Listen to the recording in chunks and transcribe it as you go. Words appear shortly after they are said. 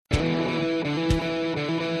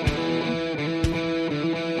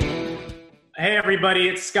everybody,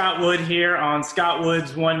 it's Scott Wood here on Scott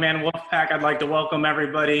Wood's One Man Wolfpack. I'd like to welcome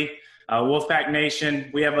everybody, Wolfpack Nation.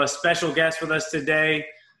 We have a special guest with us today,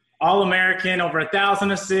 All-American, over 1,000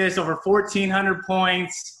 assists, over 1,400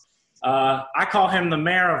 points. I call him the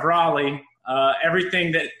mayor of Raleigh.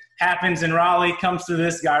 Everything that happens in Raleigh comes through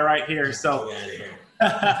this guy right here. So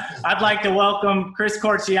I'd like to welcome Chris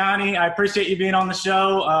Corchiani. I appreciate you being on the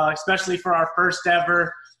show, especially for our first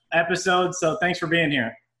ever episode. So thanks for being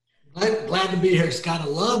here. Glad to be here, Scott. I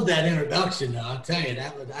love that introduction. I'll tell you,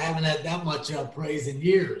 I haven't had that much praise in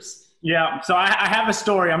years. Yeah, so I have a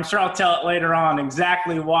story. I'm sure I'll tell it later on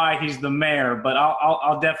exactly why he's the mayor, but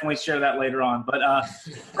I'll definitely share that later on. But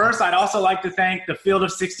first, I'd also like to thank the Field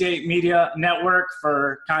of 68 Media Network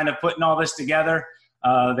for kind of putting all this together.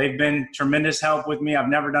 They've been tremendous help with me. I've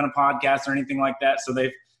never done a podcast or anything like that, so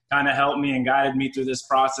they've kind of helped me and guided me through this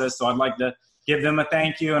process. So I'd like to give them a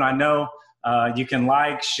thank you, and I know you can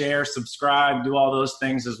like, share, subscribe, do all those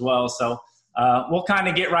things as well. So we'll kind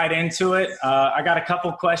of get right into it. I got a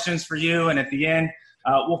couple questions for you, and at the end,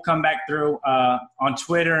 we'll come back through on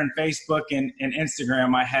Twitter and Facebook and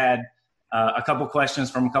Instagram. I had a couple questions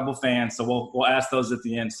from a couple fans, so we'll ask those at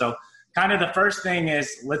the end. So kind of the first thing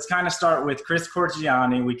is, let's kind of start with Chris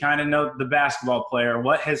Corchiani. We kind of know the basketball player.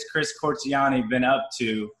 What has Chris Corchiani been up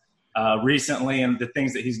to recently and the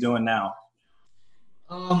things that he's doing now?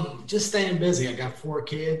 Just staying busy. I got 4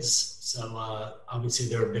 kids, so obviously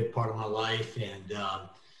they're a big part of my life, and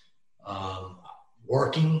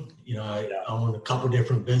working. You know, I own a couple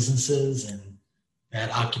different businesses, and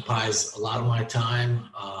that occupies a lot of my time.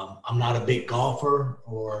 I'm not a big golfer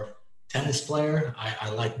or tennis player. I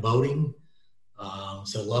like boating,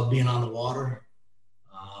 so love being on the water.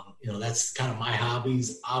 You know, that's kind of my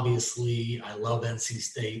hobbies. Obviously, I love NC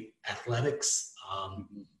State athletics.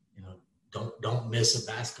 You know, don't miss a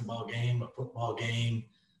basketball game, a football game.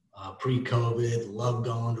 Pre-COVID, love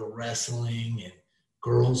going to wrestling and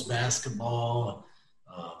girls basketball,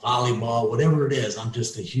 volleyball, whatever it is. I'm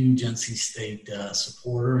just a huge NC State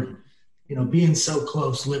supporter, and you know, being so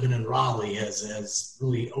close, living in Raleigh has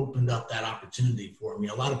really opened up that opportunity for me.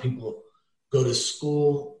 A lot of people go to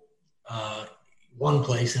school one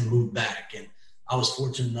place and move back, and I was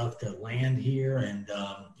fortunate enough to land here. And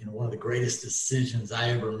you know, one of the greatest decisions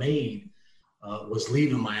I ever made was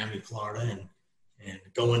leaving Miami, Florida, and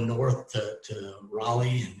going north to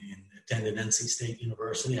Raleigh and attended NC State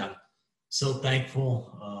University. I'm so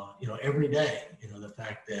thankful, you know, every day, you know, the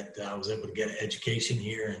fact that I was able to get an education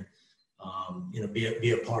here and, you know,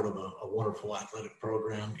 be a part of a wonderful athletic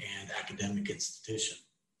program and academic institution.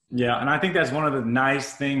 Yeah, and I think that's one of the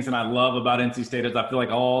nice things that I love about NC State is I feel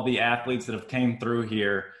like all the athletes that have came through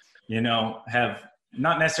here, you know, have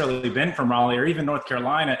not necessarily been from Raleigh or even North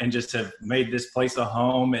Carolina and just have made this place a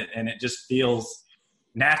home, and it just feels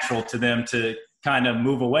natural to them to kind of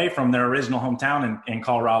move away from their original hometown and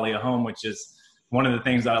call Raleigh a home, which is one of the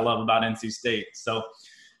things that I love about NC State. So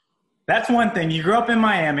that's one thing. You grew up in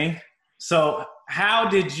Miami. So how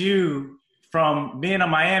did you, from being a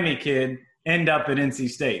Miami kid, end up at NC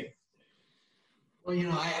State? Well, you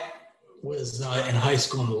know, I was in high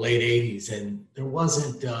school in the late 80s, and there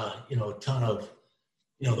wasn't, you know, a ton of,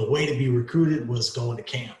 you know, the way to be recruited was going to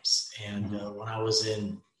camps. And when I was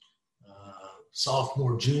in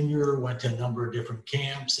sophomore, junior, went to a number of different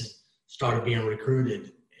camps and started being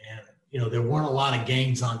recruited. And, you know, there weren't a lot of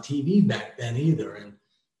games on TV back then either. And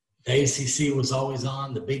the ACC was always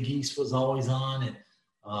on, the Big East was always on. And,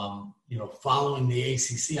 you know, following the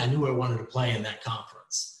ACC, I knew I wanted to play in that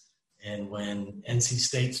conference. And when NC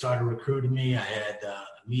State started recruiting me, I had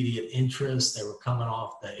immediate interest. They were coming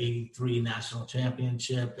off the 83 national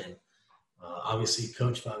championship. And obviously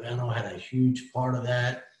Coach Favano had a huge part of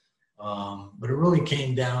that. But it really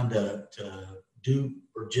came down to Duke,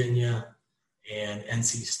 Virginia, and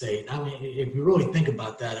NC State. I mean, if you really think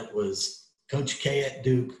about that, it was Coach K at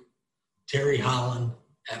Duke, Terry Holland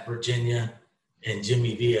at Virginia, and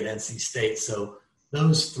Jimmy V at NC State. So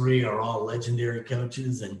those 3 are all legendary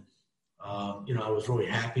coaches. And, you know, I was really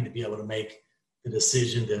happy to be able to make the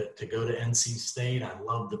decision to go to NC State. I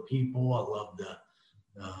love the people. I love the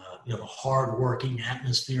you know, the hardworking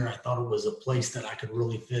atmosphere. I thought it was a place that I could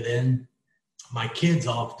really fit in. My kids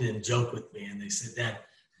often joke with me, and they said, "Dad,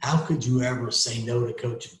 how could you ever say no to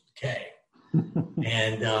Coach K?"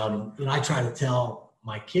 And you know, I try to tell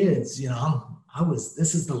my kids, you know,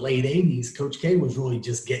 this is the late 80s. Coach K was really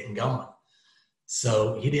just getting going.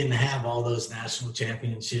 So he didn't have all those national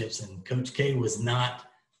championships, and Coach K was not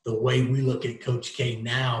the way we look at Coach K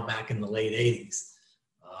now back in the late 80s.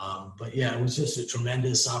 But yeah, it was just a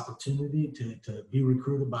tremendous opportunity to be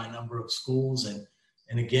recruited by a number of schools and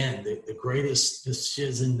And again, the greatest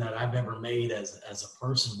decision that I've ever made as a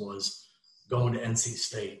person was going to NC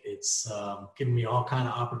State. It's given me all kind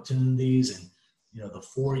of opportunities, and the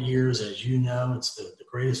 4 years, as you know, it's the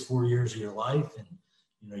greatest 4 years of your life,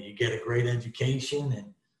 and you get a great education,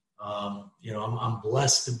 and I'm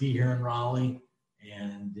blessed to be here in Raleigh,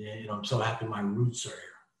 and I'm so happy my roots are here.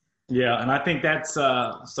 Yeah, and I think that's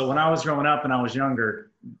so. When I was growing up and I was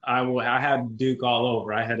younger, I had Duke all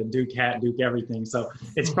over. I had a Duke hat, Duke everything. So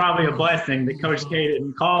it's probably a blessing that Coach K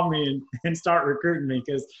didn't call me and start recruiting me,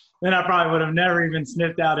 because then I probably would have never even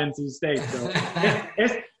sniffed out NC State. So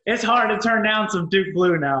it's hard to turn down some Duke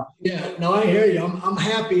blue now. Yeah, no, I hear you. I'm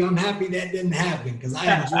happy. I'm happy that didn't happen, because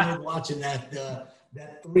I enjoyed watching that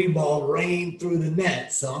 3-ball rain through the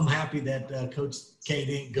net. So I'm happy that Coach K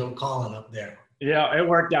didn't go calling up there. Yeah, it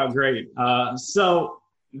worked out great. So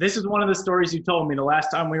this is one of the stories you told me the last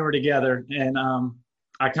time we were together, and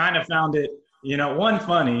I kind of found it, one,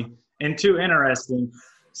 funny, and two, interesting.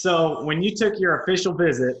 So when you took your official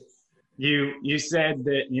visit, you said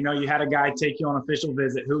that, you had a guy take you on an official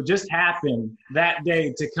visit who just happened that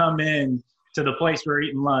day to come in to the place we were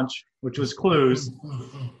eating lunch, which was Clues.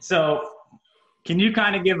 So can you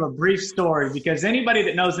kind of give a brief story? Because anybody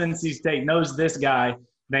that knows NC State knows this guy.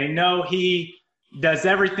 They know he does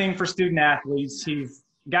everything for student athletes. He's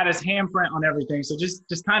got his handprint on everything. So just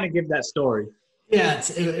kind of give that story. Yeah,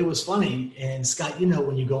 it was funny. And Scott,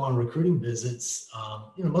 when you go on recruiting visits,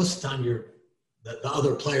 most of the time the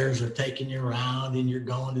other players are taking you around and you're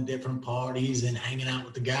going to different parties and hanging out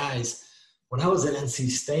with the guys. When I was at NC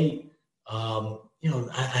State, I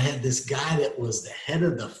had this guy that was the head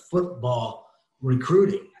of the football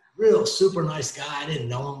recruiting, real super nice guy. I didn't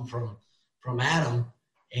know him from Adam.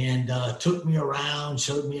 And took me around,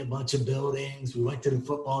 showed me a bunch of buildings. We went to the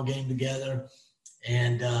football game together.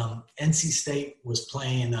 And NC State was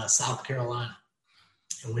playing South Carolina.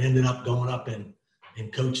 And we ended up going up in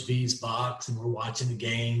Coach V's box, and we're watching the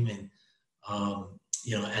game. And,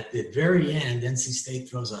 at the very end, NC State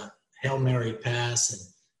throws a Hail Mary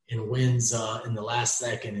pass and wins in the last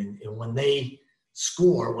second. And when they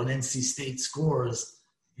score, when NC State scores,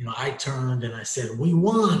 I turned and I said, we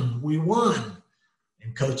won.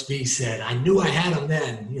 And Coach B said, I knew I had him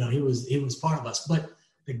then. He was part of us. But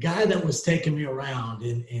the guy that was taking me around,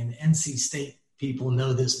 and NC State people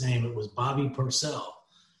know this name, it was Bobby Purcell,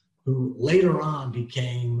 who later on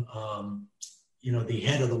became, the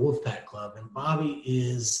head of the Wolfpack Club. And Bobby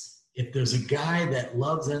is, if there's a guy that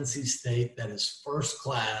loves NC State, that is first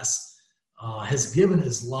class, has given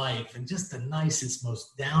his life, and just the nicest,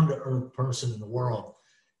 most down-to-earth person in the world.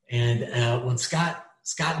 And when Scott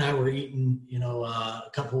and I were eating, a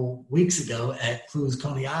couple weeks ago at Clues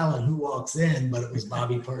Coney Island, who walks in, but it was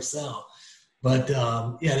Bobby Purcell. But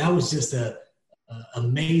that was just a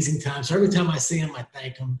amazing time. So every time I see him, I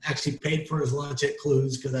thank him. Actually paid for his lunch at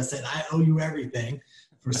Clues, because I said, I owe you everything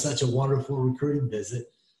for such a wonderful recruiting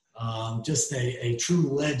visit. Just a true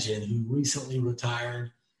legend who recently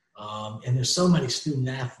retired. And there's so many student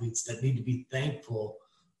athletes that need to be thankful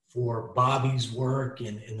for Bobby's work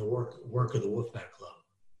and the work of the Wolfpack Club.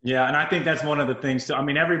 Yeah, and I think that's one of the things too. I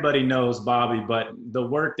mean, everybody knows Bobby, but the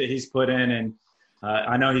work that he's put in, and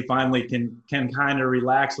I know he finally can kind of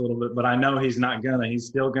relax a little bit, but I know he's not gonna. He's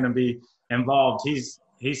still gonna be involved. He's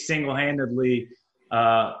single-handedly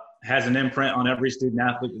has an imprint on every student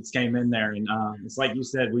athlete that's came in there, and it's like you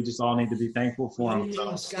said, we just all need to be thankful for him.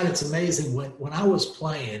 Scott, it's amazing when I was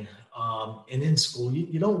playing and in school,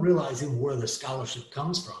 you don't realize even where the scholarship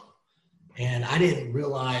comes from. And I didn't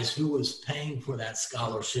realize who was paying for that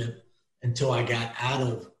scholarship until I got out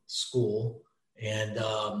of school, and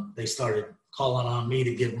they started calling on me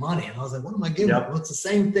to give money. And I was like, what am I giving? Yep. Well, it's the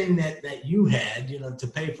same thing that you had, to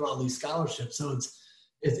pay for all these scholarships. So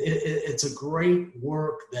it's a great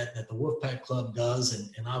work that the Wolfpack Club does.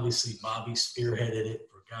 And obviously Bobby spearheaded it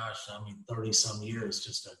for, 30 some years,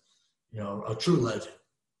 just a true legend.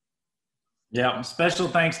 Yeah. Special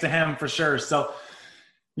thanks to him for sure. So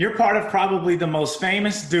you're part of probably the most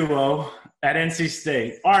famous duo at NC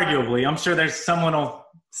State, arguably. I'm sure there's someone will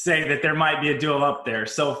say that there might be a duo up there.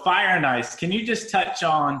 So Fire and Ice, can you just touch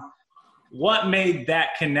on what made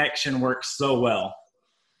that connection work so well?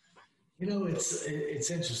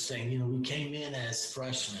 It's interesting. We came in as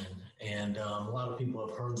freshmen, and a lot of people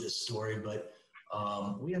have heard this story, but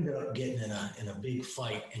we ended up getting in a big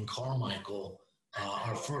fight in Carmichael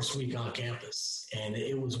our first week on campus. And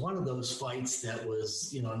it was one of those fights that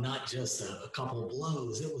was, not just a couple of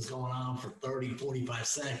blows. It was going on for 30, 45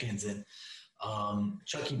 seconds. And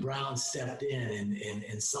Chucky Brown stepped in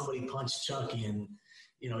and somebody punched Chucky. And,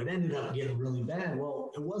 it ended up getting really bad.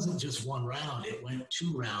 Well, it wasn't just one round. It went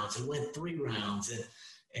 2 rounds. It went 3 rounds.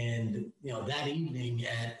 And that evening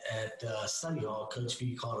at study hall, Coach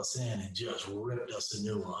B called us in and just ripped us a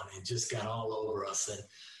new one and just got all over us. And,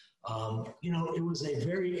 it was a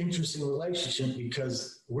very interesting relationship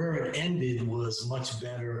because where it ended was much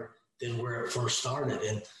better than where it first started.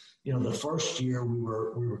 And, the first year we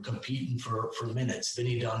were competing for minutes.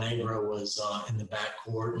 Vinny Del Negro was in the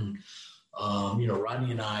backcourt, and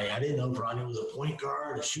Rodney and I didn't know if Rodney was a point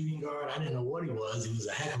guard, a shooting guard. I didn't know what he was. He was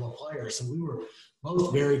a heck of a player. So we were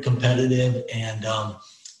both very competitive. And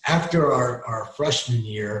after our freshman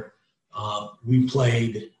year, we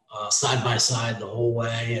played side by side the whole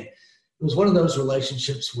way. And it was one of those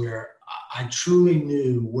relationships where I truly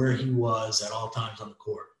knew where he was at all times on the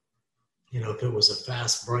court. If it was a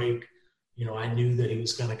fast break, I knew that he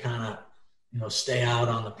was going to kind of, stay out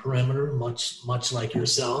on the perimeter, much like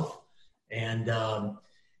yourself. And,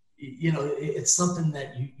 it's something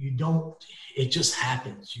that you don't, it just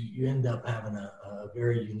happens. You end up having a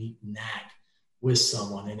very unique knack with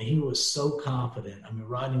someone. And he was so confident. I mean,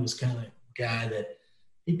 Rodney was kind of a guy that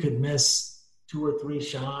he could miss 2 or 3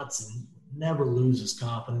 shots and never lose his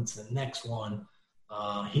confidence. The next one,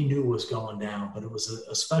 he knew was going down, but it was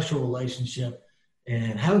a special relationship.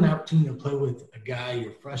 And having the opportunity to play with a guy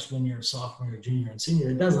your freshman year, sophomore year, junior, and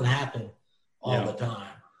senior, it doesn't happen all the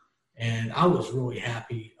time. And I was really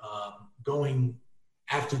happy going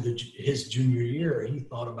after his junior year. He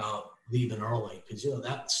thought about leaving early because,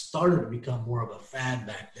 that started to become more of a fad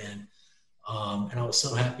back then. And I was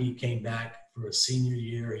so happy he came back for his senior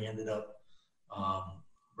year. He ended up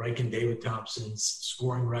breaking David Thompson's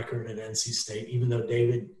scoring record at NC State, even though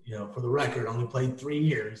David, for the record, only played 3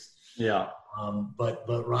 years. Yeah. But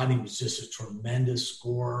Rodney was just a tremendous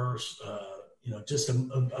scorer, just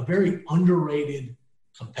a very underrated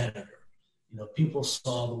competitor. People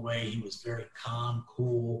saw the way he was very calm,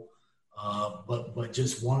 cool, but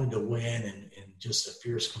just wanted to win and just a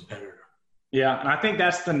fierce competitor. Yeah, and I think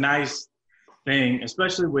that's the nice thing,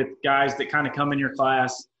 especially with guys that kind of come in your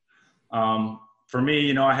class. For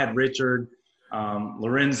me, I had Richard,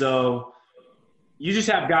 Lorenzo. You just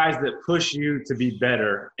have guys that push you to be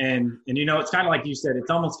better. And it's kind of like you said,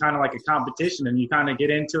 it's almost kind of like a competition, and you kind of get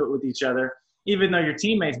into it with each other, even though you're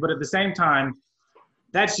teammates. But at the same time,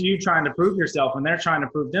 that's you trying to prove yourself, and they're trying to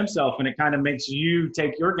prove themselves, and it kind of makes you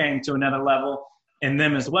take your game to another level and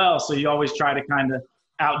them as well. So you always try to kind of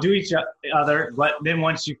outdo each other. But then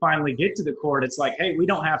once you finally get to the court, it's like, hey, we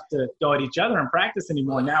don't have to go at each other and practice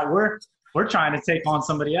anymore. Now we're trying to take on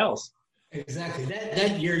somebody else. Exactly.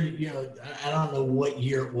 That year, I don't know what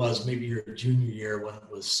year it was, maybe your junior year when it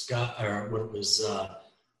was Scott or when it was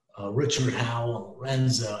Richard Howell and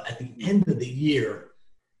Lorenzo. At the end of the year,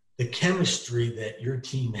 the chemistry that your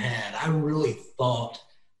team had, I really thought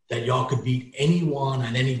that y'all could beat anyone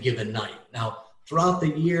on any given night. Now, throughout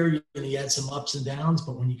the year, you had some ups and downs,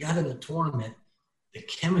 but when you got in the tournament, the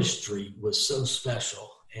chemistry was so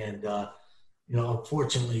special. And,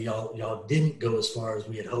 unfortunately, y'all didn't go as far as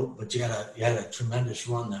we had hoped, but you had a tremendous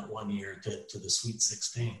run that one year to the Sweet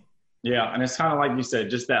 16. Yeah, and it's kind of like you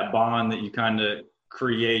said, just that bond that you kind of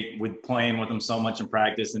create with playing with them so much in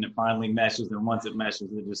practice, and it finally meshes. And once it meshes,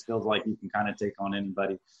 it just feels like you can kind of take on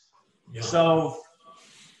anybody. Yeah. So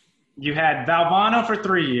you had Valvano for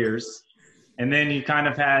 3 years, and then you kind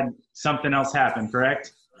of had something else happen,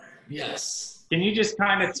 correct? Yes. Can you just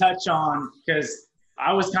kind of touch on, because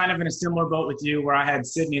I was kind of in a similar boat with you where I had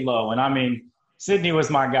Sidney Lowe. And I mean, Sidney was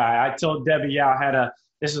my guy. I told Debbie Yao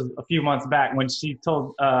this was a few months back when she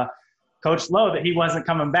told Coach Lowe that he wasn't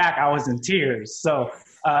coming back, I was in tears. So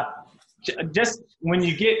just when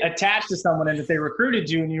you get attached to someone and that they recruited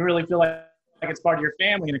you and you really feel like it's part of your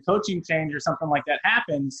family and a coaching change or something like that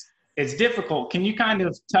happens, it's difficult. Can you kind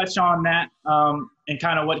of touch on that and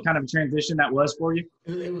kind of what kind of transition that was for you?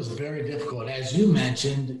 It was very difficult. As you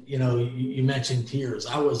mentioned, you mentioned tears.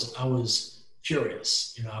 I was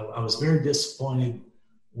furious. I was very disappointed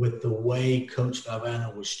with the way Coach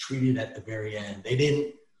Valvano was treated at the very end. They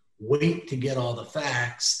didn't wait to get all the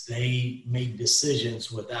facts. They made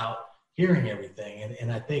decisions without hearing everything.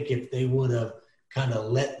 And I think if they would have kind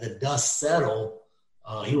of let the dust settle,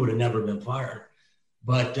 he would have never been fired.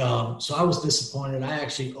 But so I was disappointed. I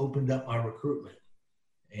actually opened up my recruitment,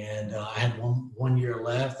 and I had one year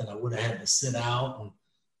left, and I would have had to sit out.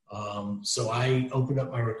 And so I opened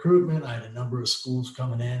up my recruitment. I had a number of schools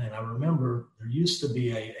coming in, and I remember there used to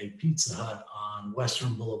be a Pizza Hut on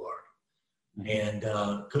Western Boulevard. And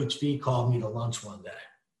Coach B called me to lunch one day,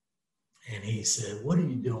 and he said, "What are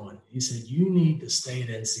you doing?" He said, "You need to stay at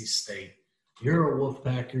NC State. You're a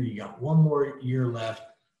Wolfpacker. You got one more year left.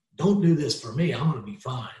 don't do this for me. I'm going to be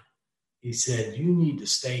fine. He said, you need to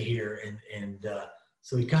stay here.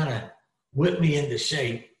 So he kind of whipped me into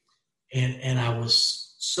shape. And I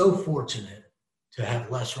was so fortunate to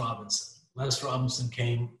have Les Robinson. Les Robinson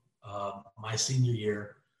came my senior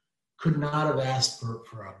year. Could not have asked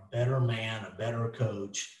for a better man, a better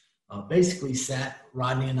coach. Basically sat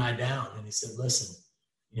Rodney and I down, and he said, listen,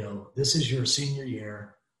 this is your senior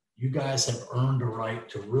year. You guys have earned a right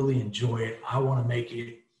to really enjoy it. I want to make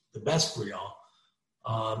it the best for y'all.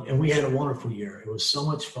 And we had a wonderful year. It was so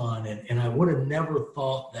much fun. And I would have never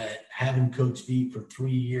thought that having Coach D for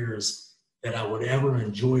 3 years that I would ever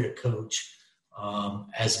enjoy a coach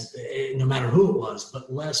as no matter who it was.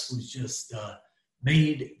 But Les was just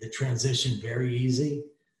made the transition very easy.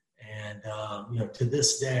 And, to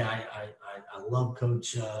this day, I love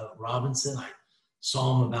Coach Robinson. I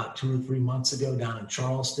saw him about 2 or 3 months ago down in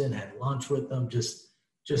Charleston, had lunch with him, just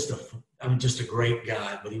a great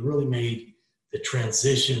guy. But he really made the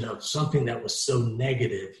transition of something that was so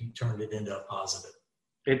negative, he turned it into a positive.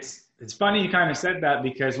 It's funny you kind of said that,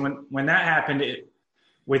 because when that happened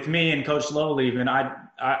with me and Coach Lowe leaving,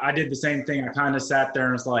 I did the same thing. I kind of sat there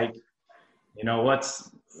and was like,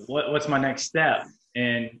 what's my next step?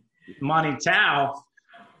 And Monty Tao,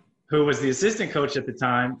 who was the assistant coach at the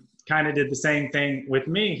time, kind of did the same thing with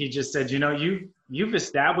me. He just said, you've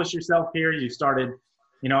established yourself here. You started,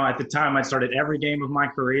 at the time I started every game of my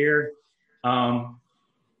career.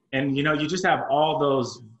 And you just have all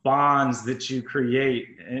those bonds that you create,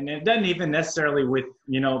 and it doesn't even necessarily with,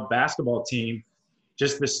 basketball team,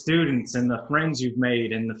 just the students and the friends you've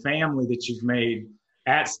made and the family that you've made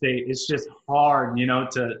at State. It's just hard,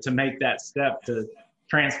 to make that step to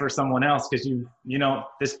transfer someone else, because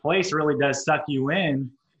this place really does suck you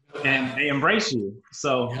in and they embrace you.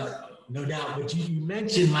 So no doubt. But you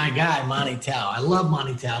mentioned my guy, Monty Tao. I love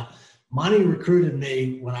Monty Tao. Monty recruited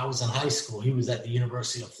me when I was in high school. He was at the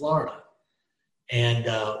University of Florida and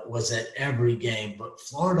was at every game. But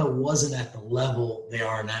Florida wasn't at the level they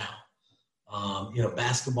are now.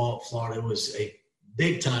 Basketball at Florida was a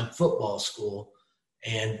big-time football school,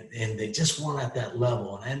 and they just weren't at that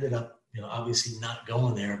level. And I ended up, obviously not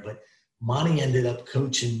going there. But Monty ended up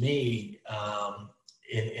coaching me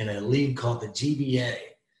in a league called the GBA.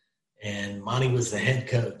 And Monty was the head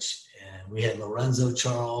coach. We had Lorenzo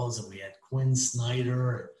Charles, and we had Quinn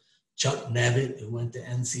Snyder, and Chuck Nevitt, who went to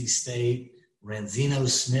NC State, Ranzino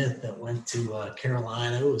Smith that went to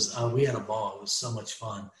Carolina. We had a ball. It was so much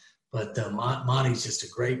fun. But Monty's just a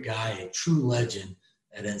great guy, a true legend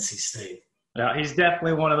at NC State. Yeah, he's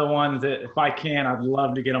definitely one of the ones that, if I can, I'd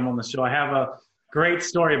love to get him on the show. I have a great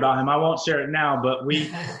story about him. I won't share it now, but we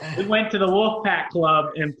went to the Wolfpack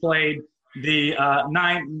Club and played the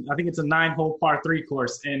 9-hole par 3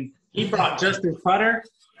 course, and he brought just his putter,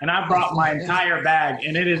 and I brought my entire bag,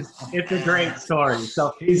 and it's a great story.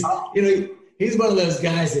 So he's one of those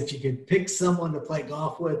guys. If you could pick someone to play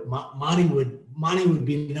golf with, Monty would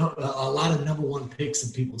be a lot of number one picks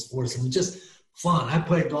in people's sports, and it was just fun. I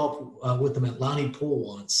played golf with him at Lonnie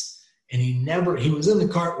Pool once, and he was in the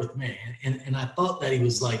cart with me, and I thought that he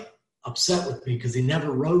was like upset with me because he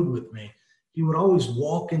never rode with me. He would always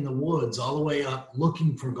walk in the woods all the way up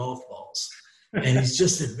looking for golf balls. And he's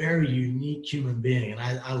just a very unique human being, and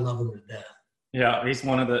I love him to death. Yeah, he's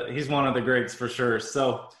one of the greats for sure.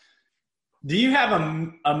 So do you have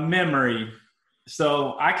a memory?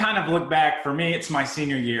 So I kind of look back. For me, it's my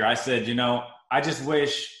senior year. I said, I just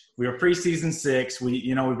wish we were preseason 6.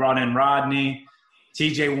 We brought in Rodney,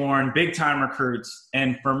 TJ Warren, big time recruits.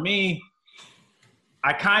 And for me,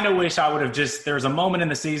 I kind of wish I would have there was a moment in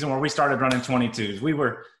the season where we started running 22s. We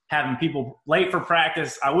were having people late for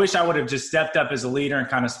practice. I wish I would have just stepped up as a leader and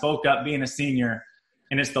kind of spoke up being a senior.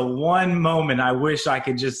 And it's the one moment I wish I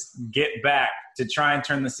could just get back to try and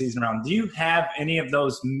turn the season around. Do you have any of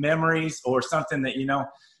those memories or something that,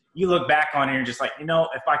 you look back on and you're just like,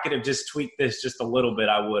 if I could have just tweaked this just a little bit,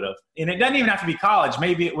 I would have. And it doesn't even have to be college.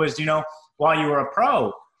 Maybe it was, while you were a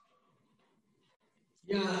pro.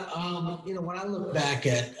 Yeah. When I look back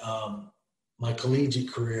at my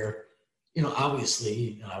collegiate career,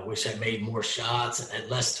 obviously, I wish I made more shots and had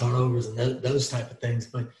less turnovers and those type of things.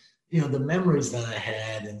 But, the memories that I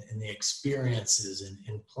had and the experiences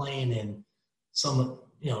and playing in some of,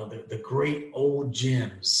 the great old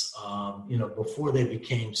gyms, before they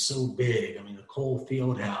became so big. I mean, the Cole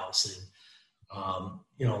Fieldhouse and,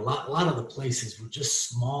 a lot of the places were just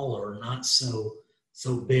smaller, not so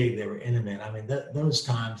big. They were intimate. I mean, those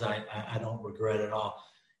times I don't regret at all.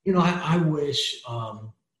 I wish,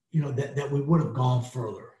 that we would have gone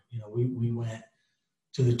further. We went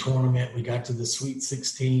to the tournament. We got to the Sweet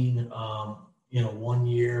 16, one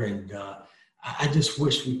year. And I just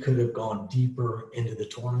wish we could have gone deeper into the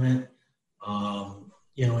tournament,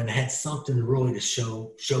 and had something really to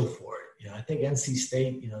show for it. I think NC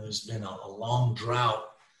State, there's been a long drought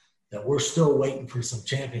that we're still waiting for some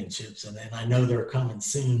championships, and I know they're coming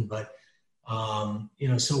soon. But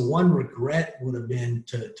so one regret would have been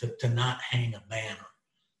to not hang a banner,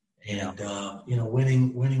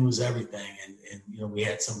 and winning was everything, and we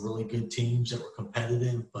had some really good teams that were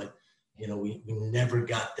competitive, but we never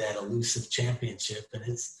got that elusive championship. And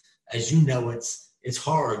it's, as you know, it's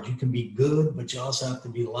hard. You can be good, but you also have to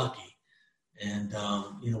be lucky. And,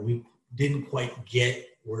 we didn't quite get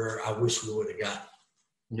where I wish we would have gotten.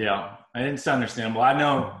 Yeah, it's understandable. I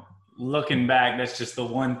know looking back, that's just the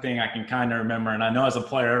one thing I can kind of remember. And I know as a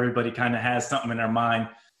player, everybody kind of has something in their mind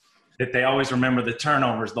that they always remember: the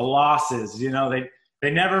turnovers, the losses.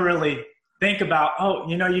 They never really think about,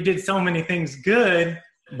 you did so many things good.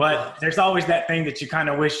 But there's always that thing that you kind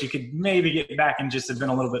of wish you could maybe get back and just have been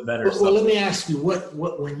a little bit better. Well, let me ask you,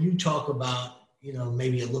 what when you talk about,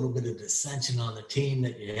 maybe a little bit of dissension on the team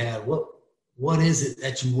that you had, what is it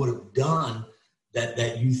that you would have done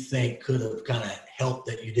that you think could have kind of helped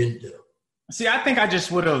that you didn't do? See, I think I just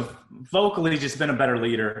would have vocally just been a better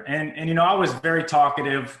leader. And I was very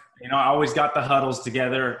talkative. I always got the huddles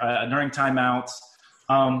together during timeouts.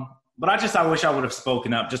 But I wish I would have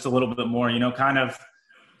spoken up just a little bit more, kind of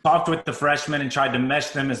talked with the freshmen and tried to mesh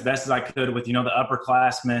them as best as I could with, the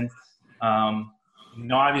upperclassmen.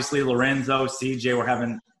 Obviously Lorenzo, CJ were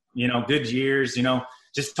having, good years,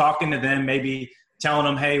 just talking to them, maybe telling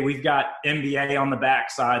them, hey, we've got NBA on the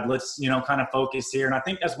backside. Let's, kind of focus here. And I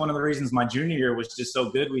think that's one of the reasons my junior year was just so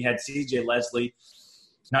good. We had CJ Williams,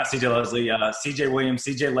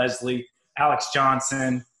 CJ Leslie, Alex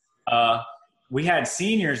Johnson. We had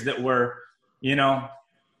seniors that were,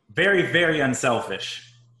 very, very unselfish.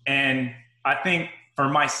 And I think for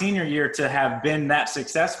my senior year to have been that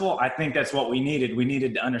successful, I think that's what we needed. We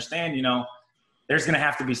needed to understand, there's going to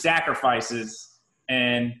have to be sacrifices.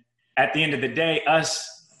 And at the end of the day,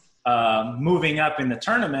 us moving up in the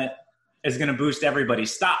tournament is going to boost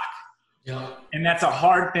everybody's stock. Yeah. And that's a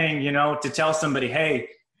hard thing, to tell somebody, hey,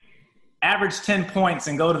 average 10 points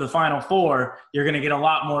and go to the Final Four. You're going to get a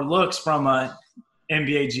lot more looks from a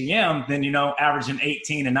NBA GM than, averaging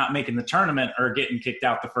 18 and not making the tournament or getting kicked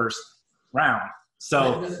out the first round.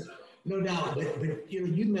 So no doubt, but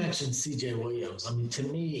you mentioned CJ Williams. I mean, to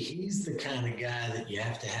me, he's the kind of guy that you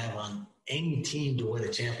have to have on any team to win a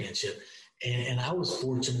championship. And I was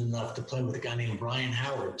fortunate enough to play with a guy named Brian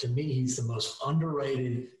Howard. To me, he's the most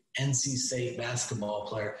underrated NC State basketball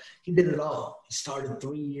player. He did it all. He started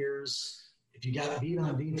 3 years. If you got beat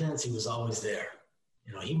on defense, he was always there.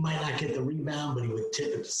 He might not get the rebound, but he would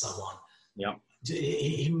tip it to someone. Yeah.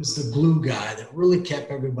 He was the glue guy that really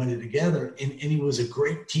kept everybody together. And he was a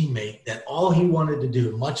great teammate that all he wanted to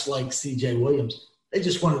do, much like CJ Williams, they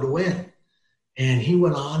just wanted to win. And he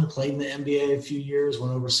went on, played in the NBA a few years,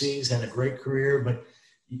 went overseas, had a great career. But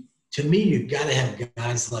to me, you've got to have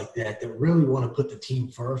guys like that really want to put the team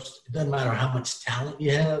first. It doesn't matter how much talent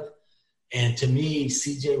you have. And to me,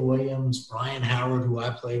 C.J. Williams, Brian Howard, who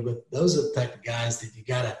I played with, those are the type of guys that you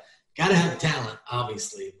gotta have talent,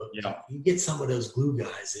 obviously. But you get some of those glue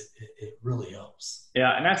guys, it really helps.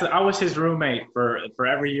 Yeah, and I was his roommate for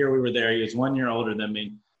every year we were there. He was 1 year older than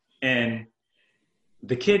me, and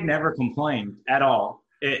the kid never complained at all.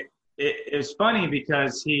 It was funny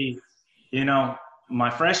because he, my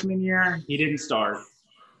freshman year he didn't start.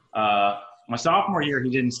 My sophomore year, he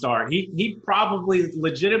didn't start. He probably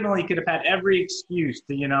legitimately could have had every excuse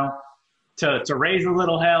to raise a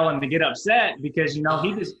little hell and to get upset because,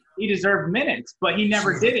 he deserved minutes, but he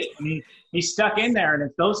never did it. And he stuck in there. And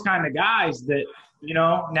it's those kind of guys that,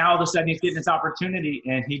 now all of a sudden he's getting this opportunity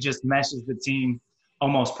and he just meshes the team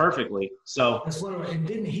almost perfectly. So that's what, and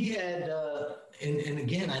didn't he had, and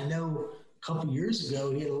again, I know a couple of years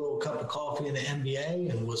ago, he had a little cup of coffee in the NBA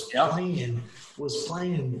and was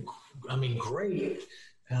playing, I mean, great.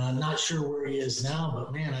 I'm not sure where he is now,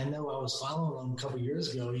 but man, I know I was following him a couple of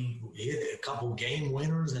years ago. He hit a couple game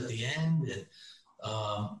winners at the end, and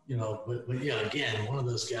but yeah, again, one of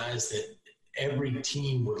those guys that every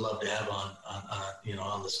team would love to have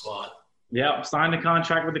on the squad. Yeah, signed a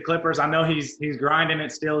contract with the Clippers. I know he's grinding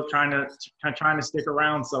it still, trying to stick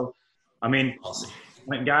around. So, I mean, awesome.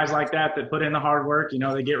 When guys like that put in the hard work,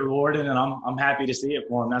 they get rewarded, and I'm happy to see it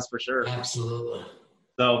for them. That's for sure. Absolutely.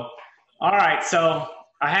 So, all right. So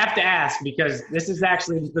I have to ask because this is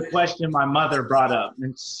actually the question my mother brought up,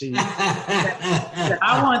 and she said,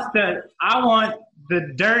 I want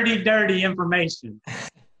the dirty information.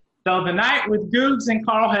 So the night with Googs and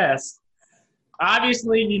Carl Hess,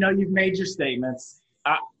 obviously, you've made your statements.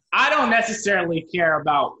 I don't necessarily care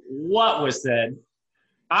about what was said.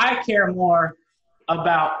 I care more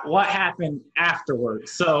about what happened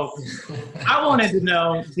afterwards. So I wanted to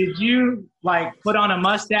know, did you put on a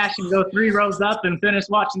mustache and go 3 rows up and finish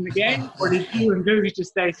watching the game? Or did you and Googie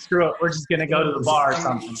just say, screw it, we're just going to go to the bar or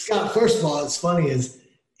something? Scott, first of all, it's funny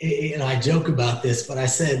and I joke about this, but I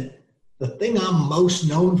said, the thing I'm most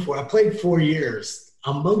known for, I played 4 years.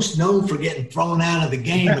 I'm most known for getting thrown out of the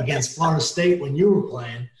game against Florida State when you were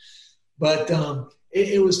playing. But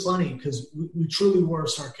it was funny because we truly were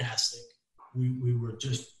sarcastic. We were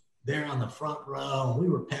just there on the front row, and we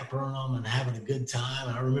were peppering them and having a good time.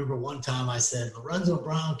 And I remember one time I said, Lorenzo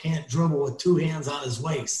Brown can't dribble with 2 hands on his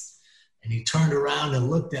waist. And he turned around and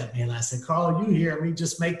looked at me, and I said, Carl, you hear me,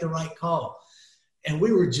 just make the right call. And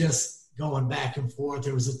we were just going back and forth.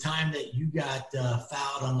 There was a time that you got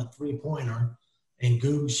fouled on the 3-pointer, and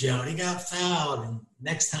Googs yelled, he got fouled. And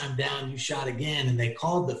next time down, you shot again, and they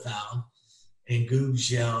called the foul. And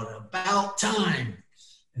Googs yelled, about time.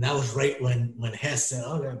 And that was right when Hess said,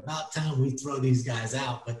 okay, about time we throw these guys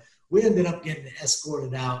out. But we ended up getting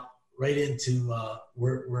escorted out right into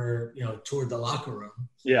where toward the locker room.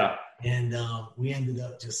 Yeah. And we ended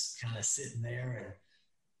up just kind of sitting there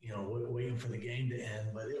and, waiting for the game to end.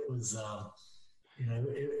 But it was,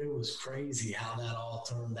 it was crazy how that all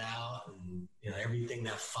turned out and, everything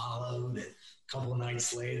that followed. And a couple of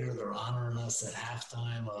nights later, they're honoring us at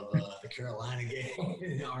halftime of the Carolina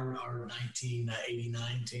game, our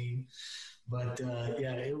 1989 team. But,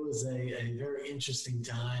 it was a very interesting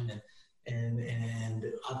time. And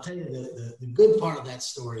I'll tell you, the good part of that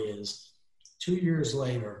story is 2 years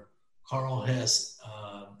later, Carl Hess,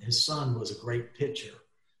 his son was a great pitcher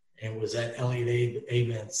and was at Elliot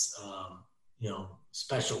Avent's,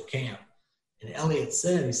 special camp. And Elliot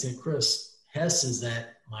said, he said, Chris, Hess is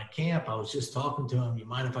at my camp. I was just talking to him. You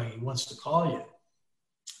mind if he wants to call you?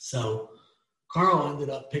 So Carl ended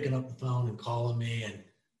up picking up the phone and calling me. And,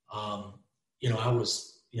 I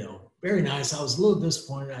was, very nice. I was a little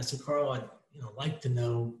disappointed. I said, Carl, I'd, like to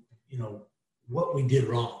know, what we did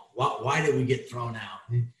wrong. Why did we get thrown out?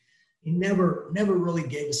 And he never really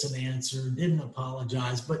gave us an answer, didn't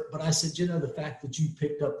apologize. But I said, the fact that you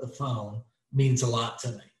picked up the phone means a lot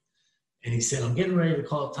to me. And he said, I'm getting ready to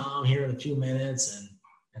call Tom here in a few minutes.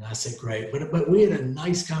 And I said, great. But we had a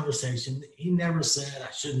nice conversation. He never said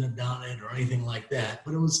I shouldn't have done it or anything like that.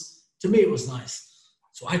 But to me, it was nice.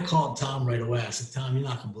 So I called Tom right away. I said, Tom, you're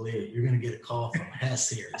not going to believe it. You're going to get a call from Hess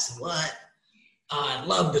here. He said, what? I'd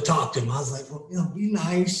love to talk to him. I was like, well, be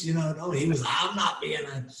nice. No, he was, I'm not being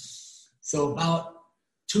So about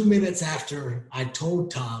 2 minutes after I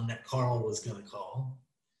told Tom that Carl was going to call,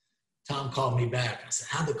 Tom called me back. I said,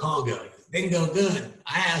 how'd the call go? He goes, didn't go good.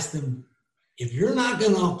 I asked him, if you're not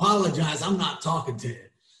going to apologize, I'm not talking to you.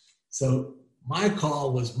 So my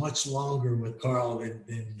call was much longer with Carl than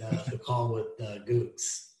the call with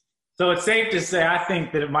Googs. So it's safe to say, I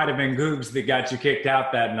think that it might have been Googs that got you kicked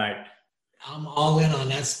out that night. I'm all in on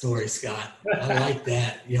that story, Scott. I like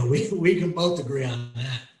that. We can both agree on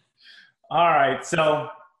that. All right. So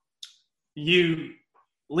you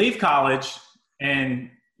leave college and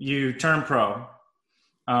you turn pro.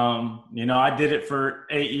 I did it for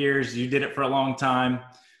 8 years. You did it for a long time.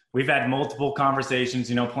 We've had multiple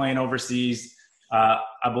conversations, playing overseas.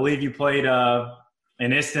 I believe you played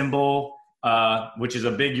in Istanbul, which is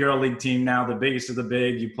a big EuroLeague team now, the biggest of the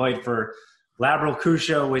big. You played for Laboral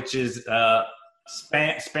Cusco, which is a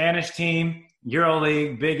Spanish team,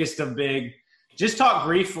 EuroLeague, biggest of big. Just talk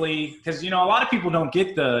briefly, because, a lot of people don't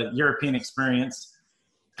get the European experience.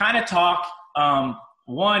 Kind of talk,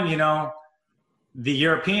 the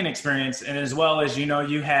European experience, and as well as,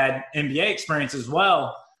 you had NBA experience as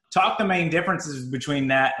well. Talk the main differences between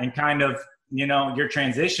that and kind of, your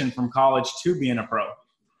transition from college to being a pro.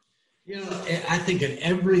 I think at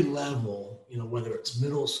every level, whether it's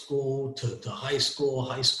middle school to high school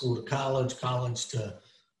to college to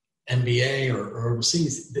NBA or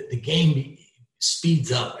overseas, the game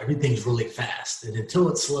speeds up. Everything's really fast. And until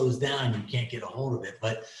it slows down, you can't get a hold of it.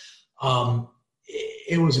 But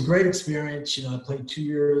it was a great experience. I played 2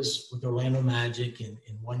 years with Orlando Magic and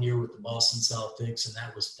 1 year with the Boston Celtics, and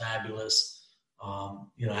that was fabulous. I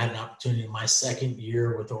had an opportunity in my second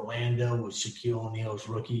year with Orlando with Shaquille O'Neal's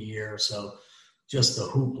rookie year. So just the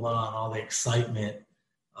hoopla and all the excitement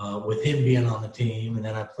with him being on the team. And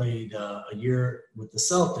then I played a year with the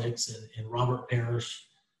Celtics, and Robert Parrish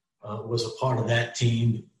was a part of that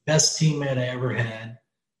team. Best teammate I ever had.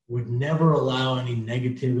 Would never allow any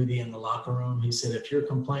negativity in the locker room. He said, if you're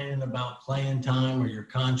complaining about playing time or your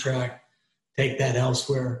contract, take that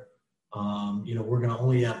elsewhere. We're going to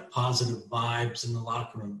only have positive vibes in the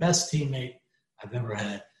locker room. Best teammate I've ever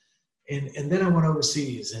had. And then I went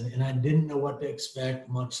overseas, and I didn't know what to expect,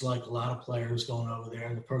 much like a lot of players going over there.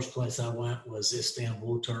 And the first place I went was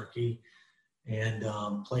Istanbul, Turkey, and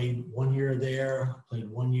played 1 year there, played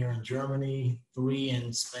 1 year in Germany, 3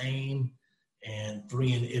 in Spain, and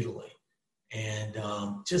 3 in Italy. And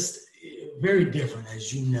just very different,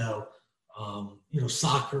 as you know.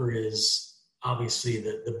 Soccer is obviously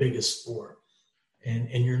the biggest sport,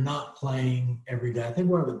 and you're not playing every day. I think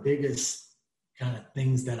one of the biggest kind of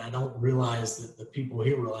things that I don't realize that the people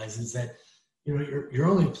here realize is that, you're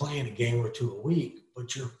only playing a game or two a week,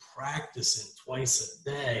 but you're practicing twice a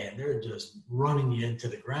day, and they're just running you into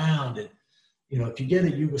the ground. And, if you get a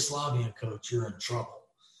Yugoslavian coach, you're in trouble.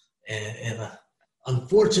 And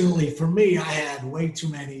unfortunately for me, I had way too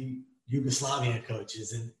many Yugoslavian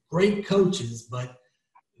coaches, and great coaches, but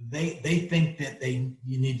they think that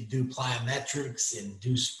you need to do plyometrics and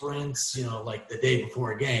do sprints, like the day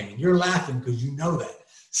before a game. And you're laughing because you know that.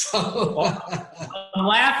 So I'm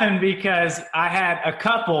laughing because I had a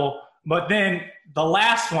couple, but then the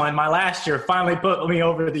last one, my last year, finally put me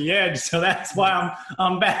over the edge. So that's why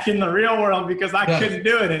I'm back in the real world, because I couldn't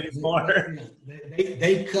do it anymore.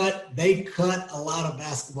 They cut a lot of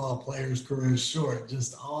basketball players' careers short,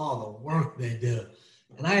 just all the work they do.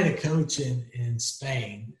 And I had a coach in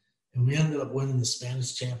Spain, and we ended up winning the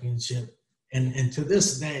Spanish championship. And to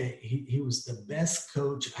this day, he was the best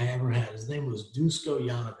coach I ever had. His name was Dusko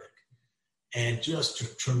Janovic, and just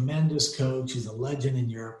a tremendous coach. He's a legend in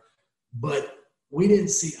Europe. But we didn't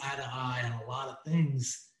see eye to eye on a lot of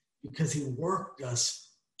things because he worked us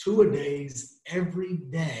 2 days every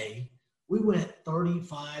day. We went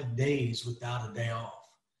 35 days without a day off.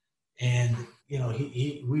 And,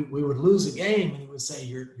 we would lose a game, and he would say,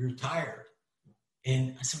 you're tired.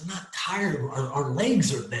 And I said, we're not tired. Our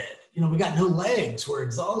legs are dead. We got no legs. We're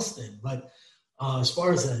exhausted. But as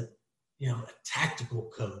far as a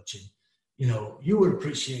tactical coach, and, you would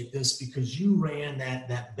appreciate this because you ran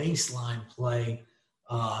that baseline play,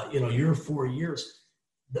 your 4 years.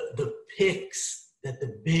 The picks that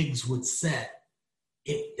the bigs would set,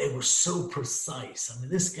 they were so precise. I mean,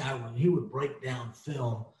 this guy, when he would break down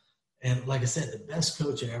film, and like I said, the best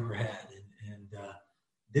coach I ever had, and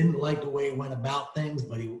didn't like the way he went about things,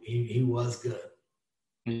 but he was good.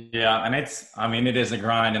 Yeah, and it is a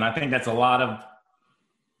grind, and I think that's a lot of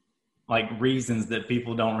reasons that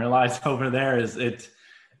people don't realize over there is it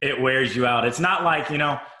wears you out. It's not like,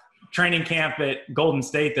 training camp at Golden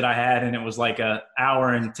State that I had, and it was like a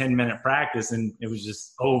hour and 10-minute practice, and it was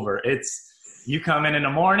just over. It's you come in the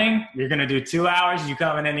morning, you're going to do 2 hours. You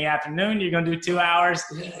come in the afternoon, you're going to do 2 hours.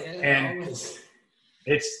 And always.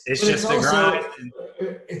 It's just a grind.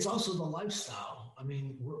 It's also the lifestyle. I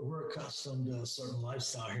mean, we're accustomed to a certain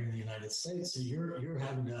lifestyle here in the United States, so you're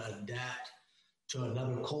having to adapt to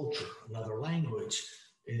another culture, another language.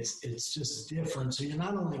 It's just different. So you're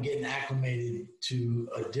not only getting acclimated to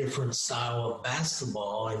a different style of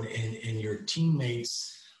basketball and your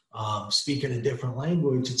teammates speaking a different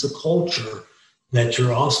language, it's a culture that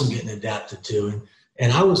you're also getting adapted to.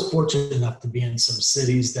 And I was fortunate enough to be in some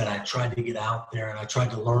cities that I tried to get out there, and I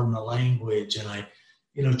tried to learn the language, and I,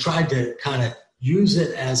 tried to kind of use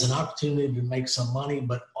it as an opportunity to make some money,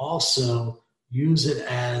 but also use it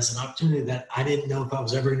as an opportunity that I didn't know if I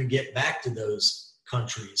was ever going to get back to those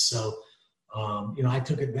countries. So, I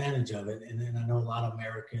took advantage of it. And then I know a lot of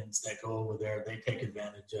Americans that go over there, they take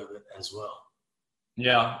advantage of it as well.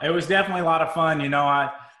 Yeah, it was definitely a lot of fun.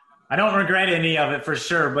 I don't regret any of it for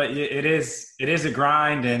sure, but it is a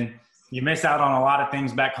grind, and you miss out on a lot of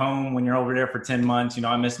things back home when you're over there for 10 months.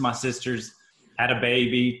 I miss my sisters, had a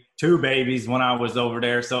baby, 2 babies when I was over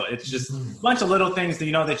there. So it's just a bunch of little things that,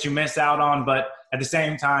 that you miss out on. But at the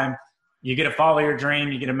same time, you get to follow your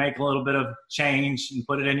dream. You get to make a little bit of change and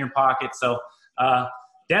put it in your pocket. So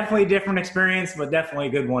definitely a different experience, but definitely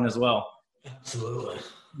a good one as well. Absolutely.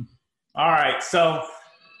 All right. So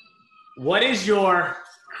what is your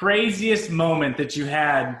craziest moment that you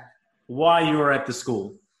had while you were at the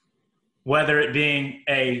school? Whether it being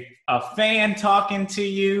a fan talking to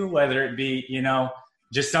you, whether it be,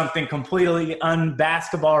 just something completely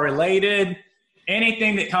unbasketball related,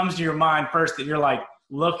 anything that comes to your mind first that you're like,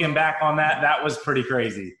 looking back on that was pretty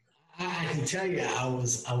crazy. I can tell you, I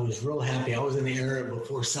was real happy. I was in the era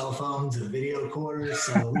before cell phones and video recorders,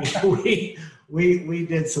 so we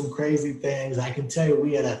did some crazy things. I can tell you,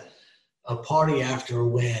 we had a party after a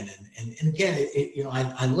win, and again,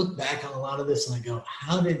 I look back on a lot of this and I go,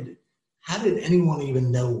 how did anyone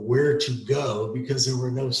even know where to go, because there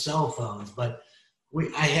were no cell phones? But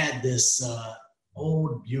I had this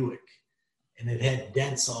old Buick, and it had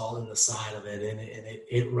dents all in the side of it, and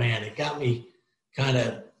it ran. It got me kind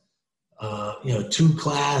of to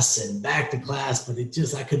class and back to class, but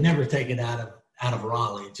I could never take it out of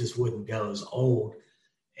Raleigh. It just wouldn't go. It was old.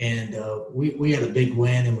 And we had a big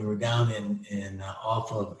win, and we were down in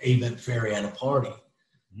off of Avent Ferry at a party.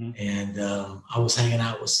 Mm-hmm. And I was hanging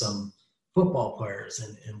out with some football players,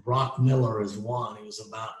 and Brock Miller is one. He was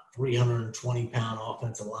about 320-pound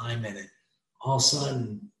offensive lineman. And all of a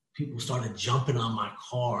sudden, people started jumping on my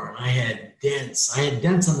car, and I had dents. I had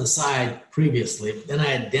dents on the side previously, but then I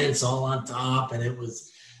had dents all on top, and it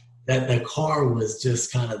was that the car was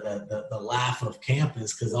just kind of the laugh of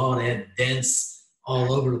campus because all it had dents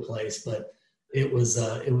all over the place. But it was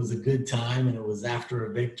a good time, and it was after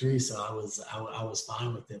a victory, so I was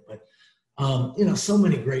fine with it. But so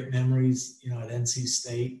many great memories, at NC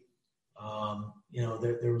State.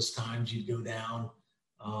 There was times you'd go down,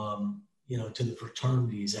 to the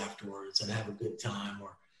fraternities afterwards and have a good time.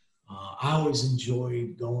 Or I always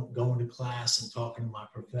enjoyed going to class and talking to my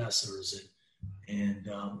professors, and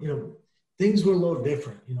things were a little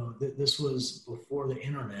different. This was before the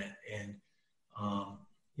internet, and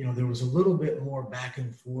there was a little bit more back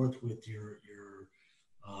and forth with your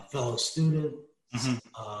fellow students,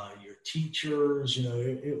 mm-hmm. Your teachers.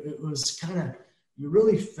 It was kind of, you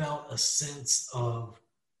really felt a sense of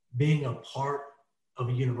being a part of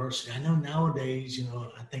a university. I know nowadays,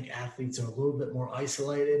 I think athletes are a little bit more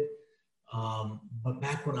isolated. But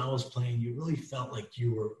back when I was playing, you really felt like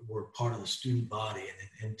you were part of the student body.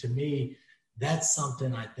 And to me, that's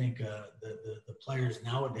something I think the players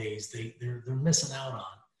nowadays, they're missing out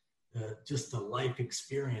on. Just the life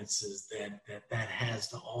experiences that has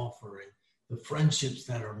to offer, and the friendships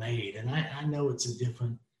that are made. And I know it's a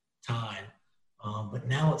different time, but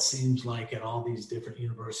now it seems like at all these different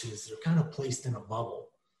universities, they're kind of placed in a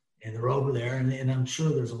bubble, and they're over there. And I'm sure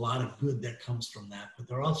there's a lot of good that comes from that, but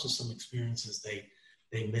there are also some experiences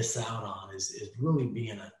they miss out on is really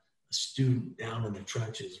being a student down in the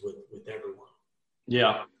trenches with everyone.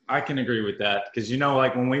 Yeah, I can agree with that. Because,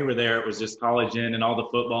 like when we were there, it was just college in, and all the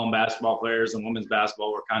football and basketball players and women's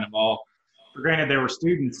basketball were kind of all, for granted, there were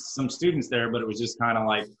some students there, but it was just kind of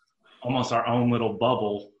like almost our own little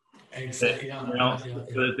bubble. Exactly.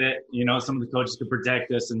 That, some of the coaches could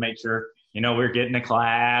protect us and make sure, we're getting to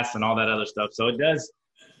class and all that other stuff. So it does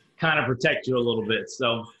kind of protect you a little bit.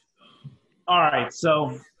 So, all right.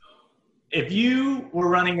 So if you were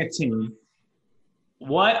running a team,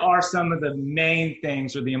 what are some of the main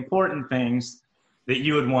things or the important things that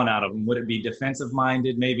you would want out of them? Would it be defensive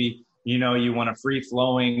minded? Maybe, you want a free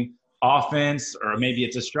flowing offense, or maybe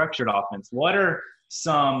it's a structured offense. What are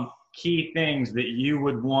some key things that you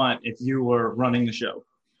would want if you were running the show?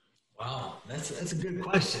 Wow, that's a good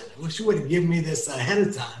question. I wish you would have given me this ahead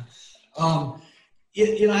of time.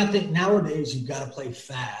 I think nowadays you've got to play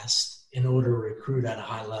fast in order to recruit at a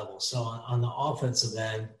high level. So on the offensive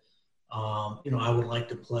end, I would like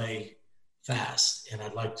to play fast, and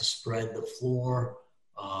I'd like to spread the floor,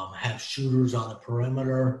 have shooters on the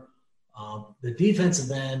perimeter. The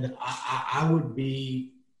defensive end, I would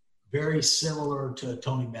be very similar to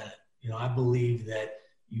Tony Bennett. I believe that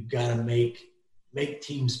you've got to make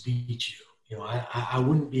teams beat you. I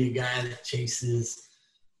wouldn't be a guy that chases,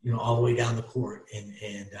 all the way down the court.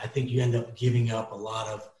 And I think you end up giving up a lot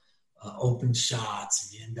of open shots,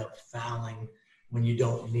 and you end up fouling when you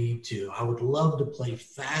don't need to. I would love to play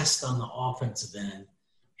fast on the offensive end.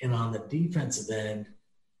 And on the defensive end,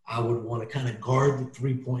 I would want to kind of guard the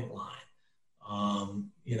three-point line. And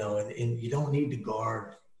you don't need to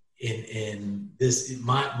guard in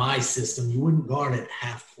my system. You wouldn't guard at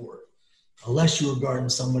half court unless you were guarding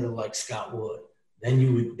somebody like Scott Wood. Then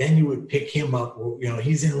you would pick him up.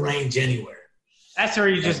 He's in range anywhere. That's where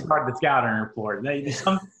you just guard the scouting report.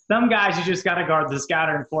 Some guys you just got to guard the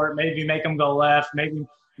scouting report. Maybe make them go left. Maybe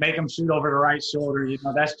make them shoot over the right shoulder.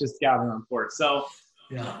 That's just scouting report. So,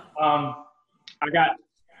 yeah. I got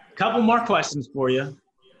a couple more questions for you.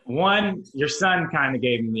 One, your son kind of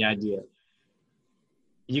gave me the idea.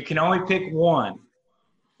 You can only pick one.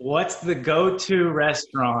 What's the go-to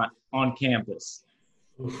restaurant on campus?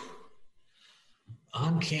 Oof.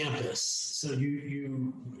 On campus. So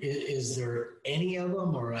is there any of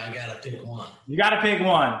them, or I got to pick one? You got to pick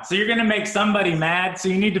one. So you're going to make somebody mad. So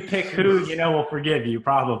you need to pick who will forgive you,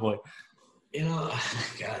 probably.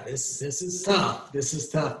 God, this is tough. This is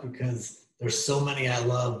tough because there's so many I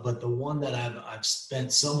love, but the one that I've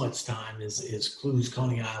spent so much time is Clues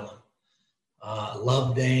Coney Island.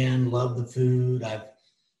 Love Dan, love the food.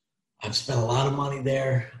 I've spent a lot of money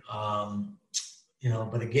there.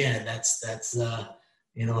 But again, that's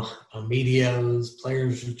Amedio's,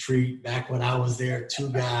 Players Retreat. Back when I was there, 2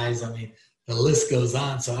 guys. I mean, the list goes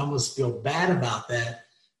on. So I almost feel bad about that.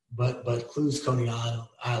 but Clues Coney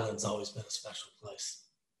Island's always been a special place.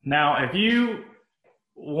 Now, if you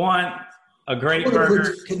want a great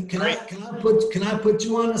burger, can I put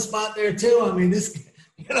you on the spot there too? I mean, this,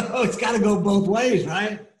 it's got to go both ways,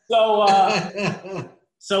 right?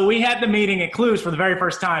 So we had the meeting at Clues for the very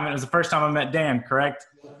first time, and it was the first time I met Dan, correct?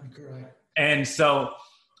 Yeah, correct. And so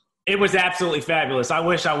it was absolutely fabulous. I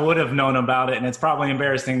wish I would have known about it, and it's probably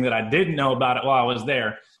embarrassing that I didn't know about it while I was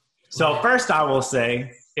there. So first I will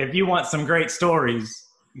say, if you want some great stories,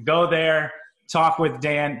 go there, talk with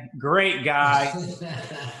Dan. Great guy.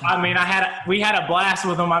 I mean, we had a blast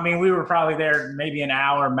with him. I mean, we were probably there maybe an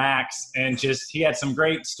hour max, and he had some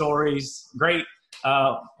great stories, great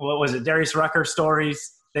Darius Rucker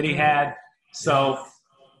stories that he had. So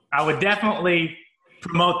I would definitely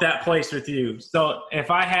promote that place with you. So if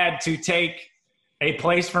I had to take a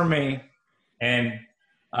place for me, and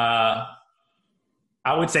I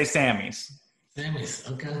would say Sammy's. Sammy's,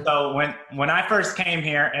 okay. So when I first came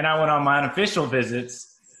here and I went on my unofficial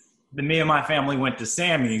visits, me and my family went to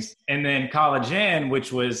Sammy's, and then College Inn,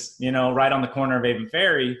 which was, right on the corner of Avon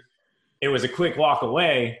Ferry, it was a quick walk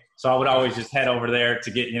away. So I would always just head over there to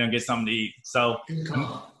get something to eat. So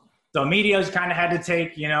Emilio's kind of had to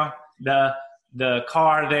take, the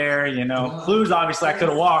car there, Clues, obviously I could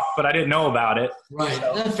have walked, but I didn't know about it. Right.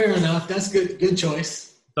 So, fair enough. That's good choice.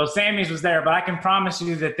 So Sammy's was there, but I can promise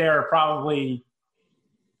you that there are probably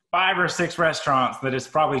 5 or 6 restaurants that is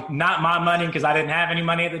probably not my money, because I didn't have any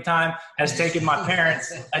money at the time, has taken my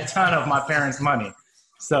parents a ton of my parents' money.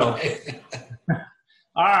 So,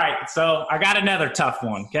 all right. So I got another tough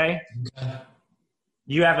one. Okay.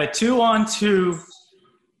 You have a 2-on-2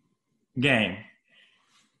 game.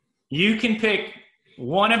 You can pick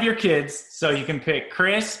one of your kids. So you can pick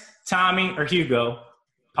Chris, Tommy, or Hugo,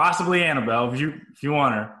 possibly Annabelle if you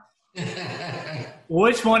want her.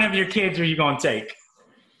 Which one of your kids are you going to take?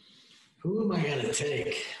 Who am I going to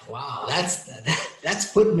take? Wow,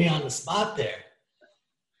 that's putting me on the spot there.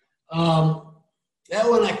 That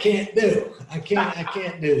one I can't do. I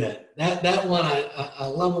can't do that. That one I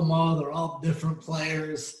love them all. They're all different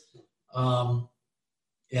players. That'd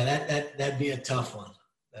be a tough one.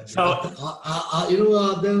 So you know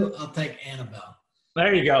what I'll do? I'll take Annabelle.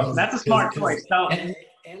 There you go. That's a smart choice. So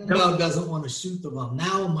Annabelle doesn't want to shoot the ball.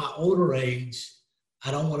 Now in my older age,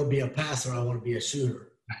 I don't want to be a passer. I want to be a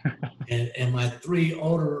shooter. and my 3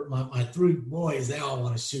 boys, they all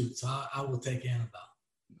want to shoot. So I will take Annabelle.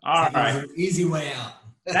 All right. Easy way out.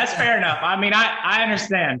 That's fair enough. I mean, I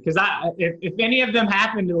understand, because if any of them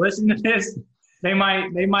happen to listen to this, they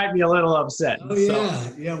might be a little upset. Oh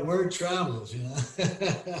yeah, word travels.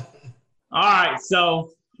 All right,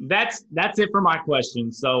 so that's it for my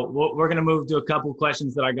questions. So we're gonna move to a couple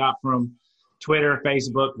questions that I got from Twitter,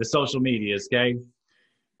 Facebook, the social medias. Okay,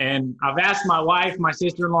 and I've asked my wife, my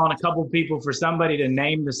sister-in-law, and a couple people for somebody to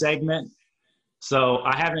name the segment. So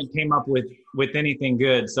I haven't came up with anything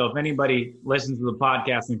good. So if anybody listens to the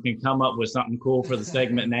podcast and can come up with something cool for the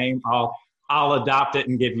segment name, I'll adopt it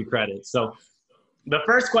and give you credit. So the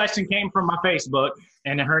first question came from my Facebook,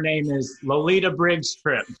 and her name is Lolita Briggs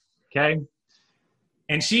Tripp. Okay.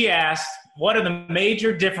 And she asked, what are the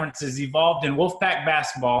major differences evolved in Wolfpack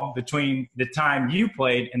basketball between the time you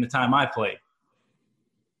played and the time I played?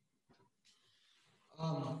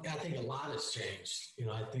 I think a lot has changed.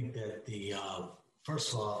 I think that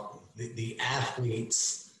first of all, the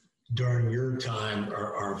athletes during your time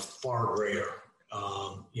are far greater.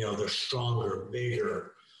 They're stronger,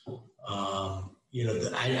 bigger.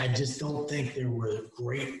 I just don't think there were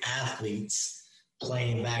great athletes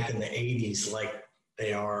playing back in the 80s like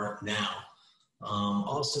they are now.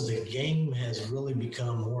 Also, the game has really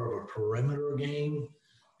become more of a perimeter game.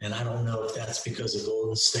 And I don't know if that's because of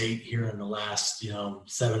Golden State here in the last,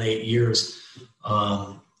 7-8 years.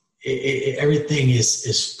 Everything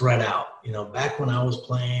is spread out. Back when I was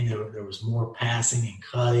playing, there was more passing and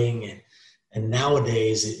cutting. And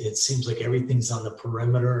nowadays, it seems like everything's on the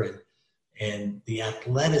perimeter. And the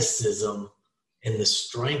athleticism and the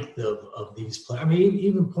strength of these players. I mean,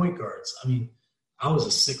 even point guards. I mean, I was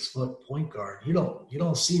a 6-foot point guard. You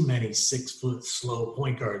don't see many 6-foot slow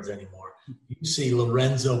point guards anymore. You see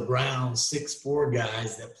Lorenzo Brown, 6'4"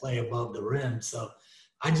 guys that play above the rim. So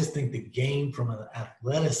I just think the game from an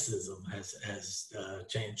athleticism has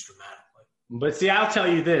changed dramatically. But see, I'll tell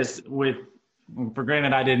you this, for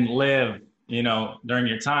granted I didn't live, during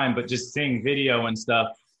your time, but just seeing video and stuff,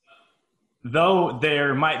 though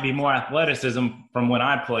there might be more athleticism from when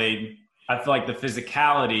I played, I feel like the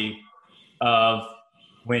physicality of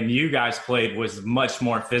when you guys played was much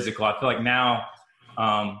more physical. I feel like now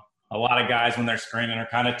a lot of guys when they're screening are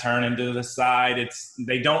kind of turning to the side.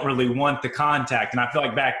 They don't really want the contact. And I feel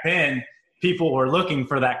like back then people were looking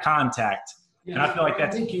for that contact. Yeah, and I feel like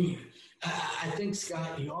that's I think,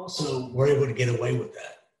 Scott, you also were able to get away with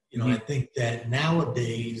that. I think that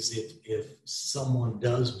nowadays, if someone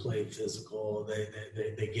does play physical,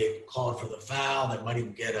 they get called for the foul. They might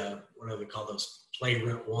even get whatever they call those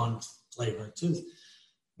flagrant 1, flagrant 2.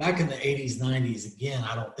 Back in the 80s, 90s, again,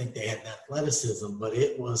 I don't think they had athleticism, but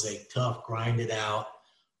it was a tough, grinded out,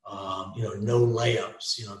 no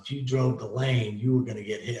layups. If you drove the lane, you were going to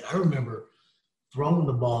get hit. I remember throwing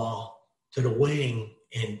the ball to the wing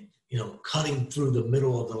and cutting through the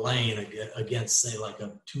middle of the lane against, say, like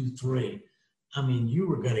a 2-3. I mean, you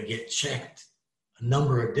were going to get checked a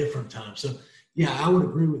number of different times. So, yeah, I would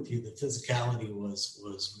agree with you. The physicality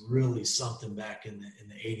was really something back in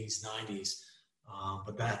the 80s, 90s.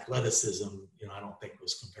 But the athleticism, I don't think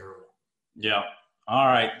was comparable. Yeah. All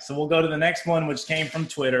right. So we'll go to the next one, which came from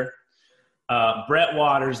Twitter. Brett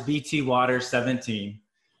Waters, BT Waters 17.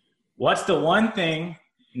 What's the one thing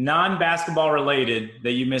non-basketball related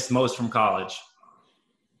that you miss most from college?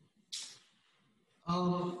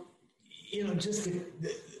 Just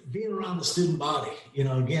being around the student body.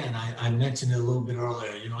 Again, I mentioned it a little bit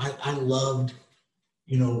earlier. I loved,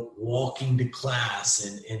 walking to class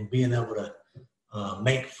and being able to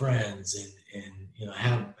make friends and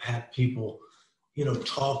have people,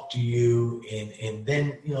 talk to you and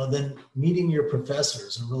then, then meeting your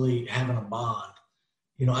professors and really having a bond.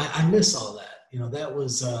 I miss all that. That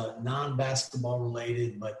was non-basketball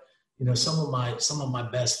related, but some of my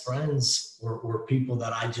best friends were people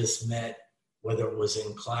that I just met, whether it was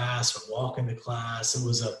in class or walking to class. It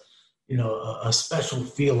was a special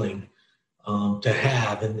feeling to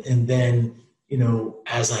have, and then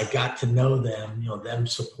as I got to know them, them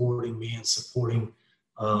supporting me and supporting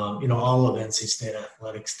all of NC State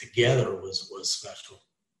athletics together was special.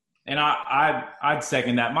 And I'd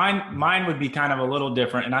second that. Mine would be kind of a little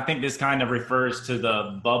different. And I think this kind of refers to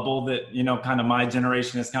the bubble that, kind of my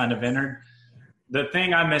generation has kind of entered. The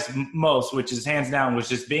thing I miss most, which is hands down, was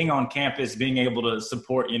just being on campus, being able to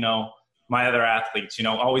support, my other athletes,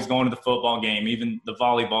 always going to the football game, even the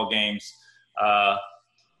volleyball games,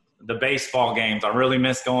 the baseball games. I really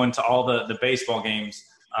miss going to all the baseball games.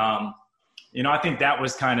 I think that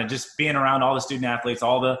was kind of just being around all the student athletes,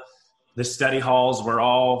 all the study halls were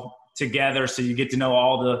all together. So you get to know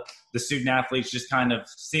all the student athletes. Just kind of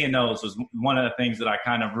seeing those was one of the things that I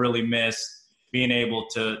kind of really miss, being able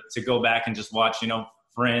to go back and just watch,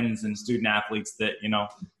 friends and student athletes that,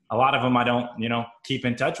 a lot of them I don't, keep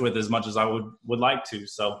in touch with as much as I would like to.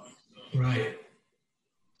 So. Right.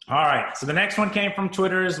 All right. So the next one came from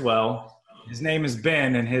Twitter as well. His name is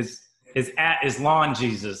Ben and his @ is Lawn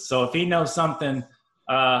Jesus. So if he knows something,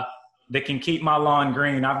 that can keep my lawn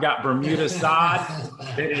green. I've got Bermuda sod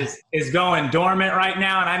that is going dormant right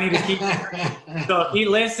now, and I need to keep it green. So if he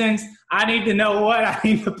listens, I need to know what I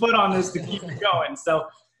need to put on this to keep it going. So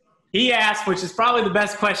he asked, which is probably the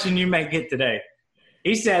best question you may get today.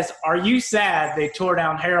 He says, "Are you sad they tore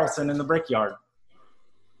down Harrelson in the Brickyard?"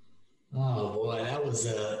 Oh boy, that was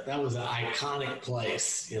an iconic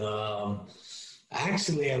place. I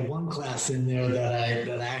actually had one class in there that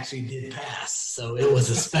I actually did pass, so it was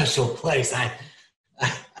a special place. I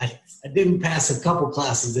didn't pass a couple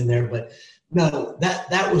classes in there, but no,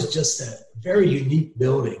 that was just a very unique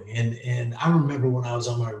building. And I remember when I was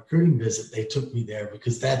on my recruiting visit, they took me there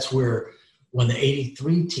because that's where, when the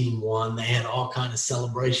 '83 team won, they had all kind of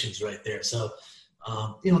celebrations right there. So,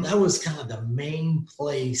 that was kind of the main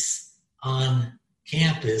place on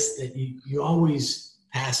campus that you always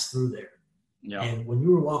pass through there. Yeah. And when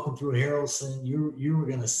you were walking through Harrelson, you were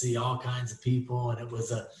going to see all kinds of people, and it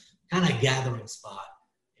was a kind of gathering spot.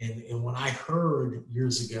 And when I heard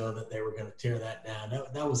years ago that they were going to tear that down,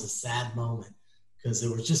 that was a sad moment because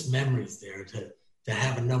there was just memories there to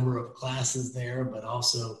have a number of classes there, but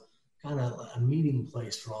also kind of a meeting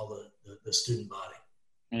place for all the student body.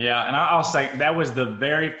 Yeah, and I'll say that was the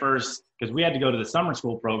very first, because we had to go to the summer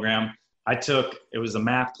school program. It was a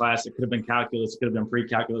math class. It could have been calculus. It could have been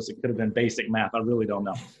pre-calculus. It could have been basic math. I really don't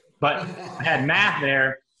know. But I had math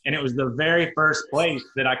there, and it was the very first place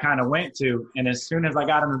that I kind of went to. And as soon as I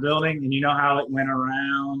got in the building, and you know how it went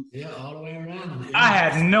around. Yeah, all the way around. Yeah. I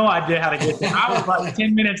had no idea how to get there. I was like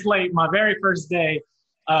 10 minutes late my very first day.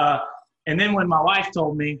 And then when my wife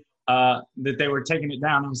told me that they were taking it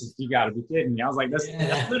down, I was like, you got to be kidding me. I was like,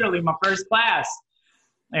 that's literally my first class.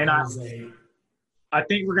 And I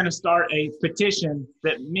think we're going to start a petition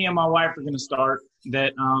that me and my wife are going to start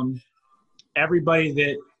that everybody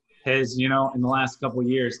that has, in the last couple of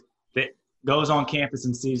years that goes on campus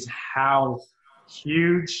and sees how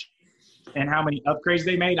huge and how many upgrades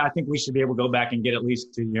they made, I think we should be able to go back and get at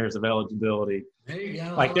least 2 years of eligibility. There you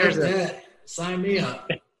go. Like that. Sign me up.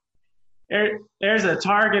 There's a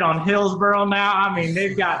Target on Hillsborough now. I mean,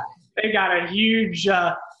 they've got a huge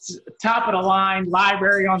top of the line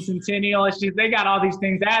library on Centennial. It's just, they got all these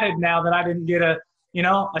things added now that I didn't get a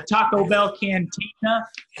Taco Bell cantina.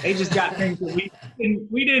 They just got things that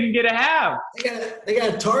we didn't get to have. They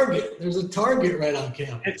got a Target. There's a Target right on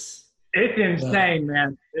campus. It's insane,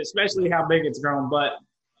 man, especially how big it's grown. But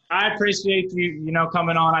I appreciate you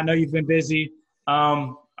coming on. I know you've been busy.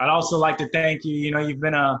 I'd also like to thank you. You've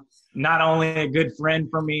been not only a good friend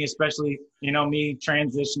for me, especially, me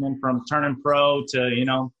transitioning from turning pro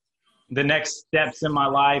to, the next steps in my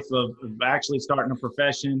life of actually starting a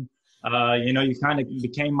profession. You kind of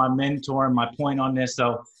became my mentor and my point on this.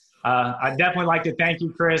 So I definitely like to thank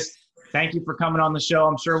you, Chris. Thank you for coming on the show.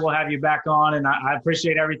 I'm sure we'll have you back on, and I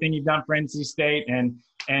appreciate everything you've done for NC State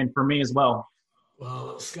and for me as well.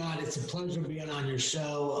 Well, Scott, it's a pleasure being on your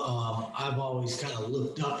show. I've always kind of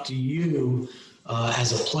looked up to you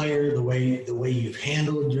as a player, the way you've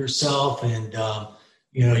handled yourself, and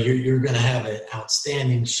you're going to have an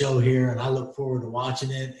outstanding show here, and I look forward to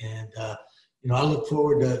watching it. And I look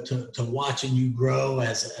forward to watching you grow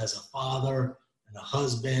as a father and a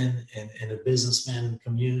husband and a businessman in the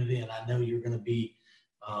community. And I know you're going to be,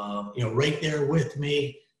 right there with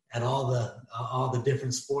me at all the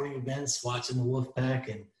different sporting events, watching the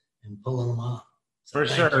Wolfpack and pulling them on. So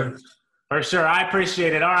For sure. I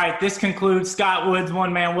appreciate it. All right. This concludes Scott Wood's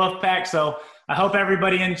One Man Wolfpack. So I hope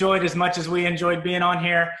everybody enjoyed as much as we enjoyed being on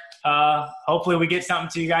here. Hopefully we get something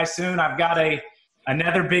to you guys soon. I've got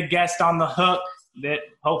another big guest on the hook that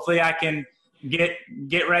hopefully I can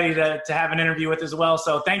get ready to have an interview with as well.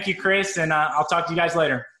 So thank you, Chris, and I'll talk to you guys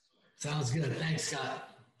later. Sounds good. Thanks,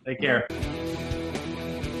 Scott. Take care.